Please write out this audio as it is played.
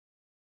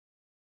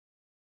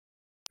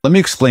Let me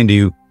explain to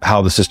you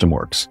how the system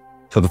works.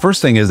 So the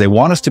first thing is they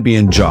want us to be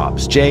in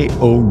jobs,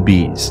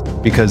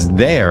 J-O-Bs, because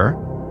there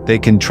they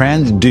can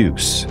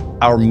transduce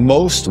our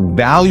most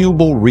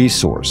valuable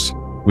resource,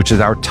 which is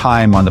our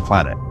time on the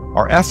planet.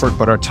 Our effort,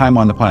 but our time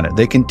on the planet.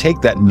 They can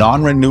take that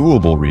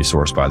non-renewable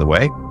resource, by the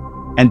way,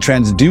 and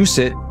transduce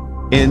it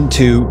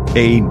into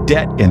a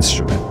debt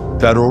instrument,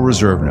 Federal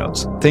Reserve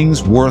notes,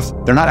 things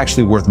they're not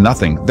actually worth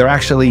nothing. They're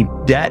actually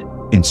debt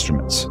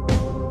instruments.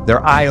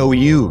 They're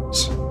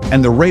IOUs.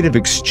 And the rate of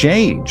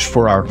exchange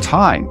for our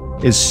time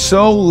is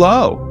so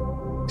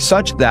low,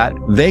 such that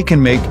they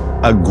can make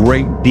a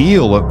great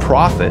deal of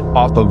profit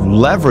off of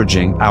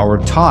leveraging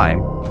our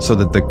time so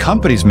that the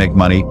companies make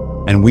money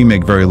and we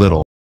make very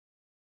little.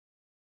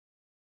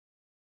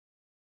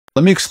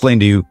 Let me explain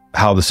to you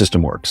how the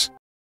system works.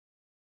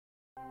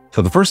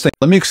 So the first thing,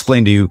 let me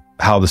explain to you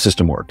how the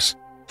system works.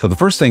 So the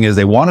first thing is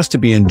they want us to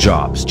be in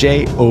jobs,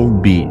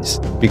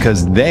 J-O-Bs,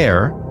 because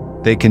there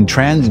they can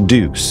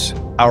transduce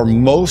our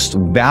most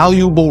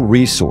valuable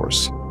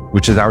resource,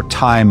 which is our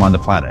time on the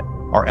planet.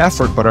 Our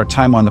effort, but our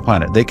time on the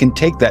planet. They can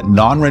take that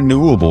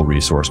non-renewable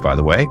resource, by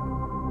the way,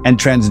 and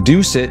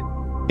transduce it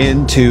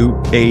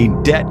into a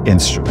debt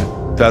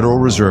instrument, Federal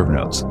Reserve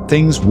notes,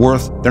 things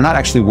they're not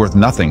actually worth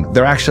nothing.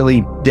 They're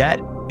actually debt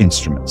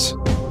instruments.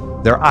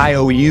 They're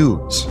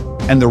IOUs.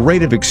 And the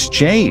rate of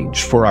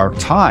exchange for our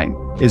time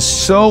is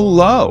so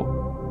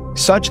low,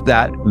 such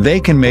that they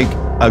can make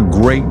a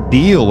great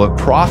deal of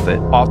profit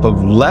off of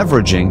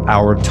leveraging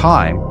our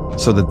time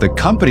so that the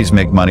companies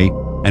make money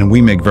and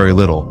we make very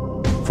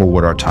little for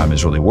what our time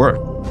is really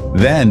worth.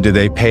 Then do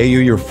they pay you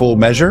your full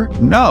measure?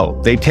 No,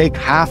 they take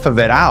half of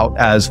it out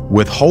as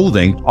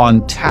withholding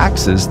on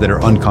taxes that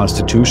are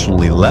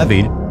unconstitutionally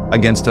levied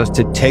against us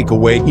to take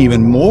away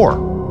even more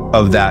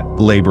of that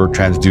labor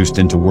transduced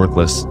into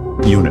worthless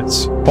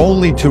units,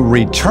 only to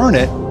return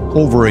it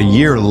over a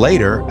year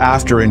later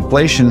after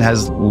inflation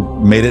has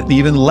made it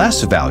even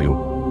less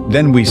valuable.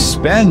 Then we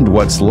spend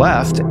what's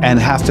left and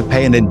have to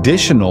pay an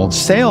additional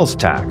sales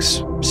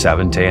tax,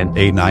 7 to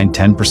 8, 9,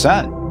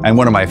 10%. And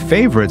one of my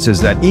favorites is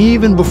that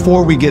even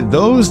before we get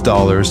those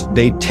dollars,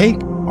 they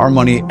take our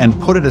money and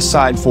put it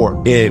aside for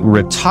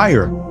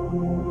retire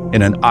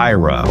in an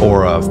IRA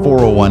or a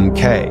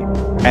 401k.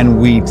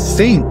 And we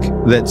think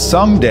that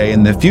someday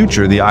in the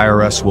future, the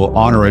IRS will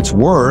honor its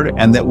word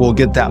and that we'll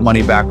get that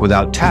money back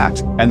without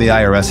tax. And the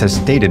IRS has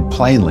stated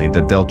plainly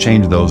that they'll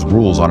change those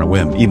rules on a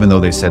whim, even though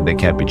they said they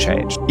can't be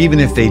changed.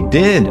 Even if they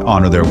did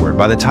honor their word,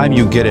 by the time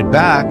you get it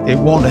back, it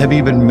won't have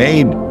even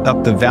made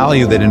up the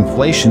value that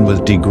inflation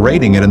was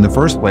degrading it in the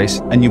first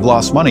place, and you've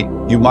lost money.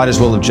 You might as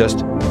well have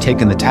just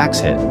taken the tax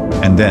hit.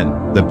 And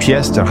then the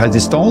pièce de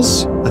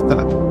résistance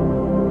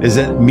is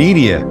that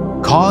media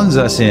cons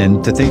us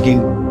into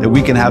thinking that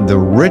we can have the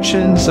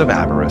riches of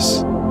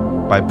avarice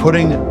by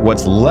putting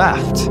what's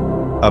left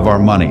of our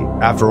money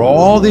after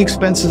all the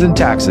expenses and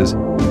taxes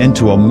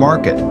into a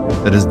market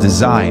that is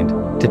designed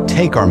to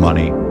take our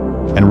money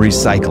and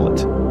recycle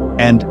it.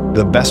 And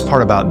the best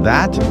part about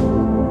that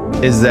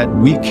is that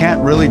we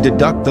can't really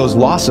deduct those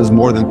losses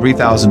more than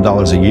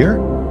 $3,000 a year,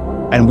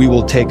 and we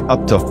will take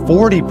up to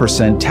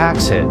 40%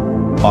 tax hit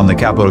on the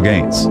capital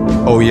gains.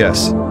 Oh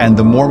yes, and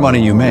the more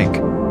money you make,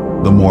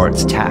 the more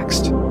it's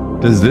taxed.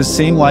 Does this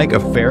seem like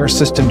a fair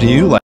system to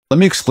you? Let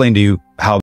me explain to you how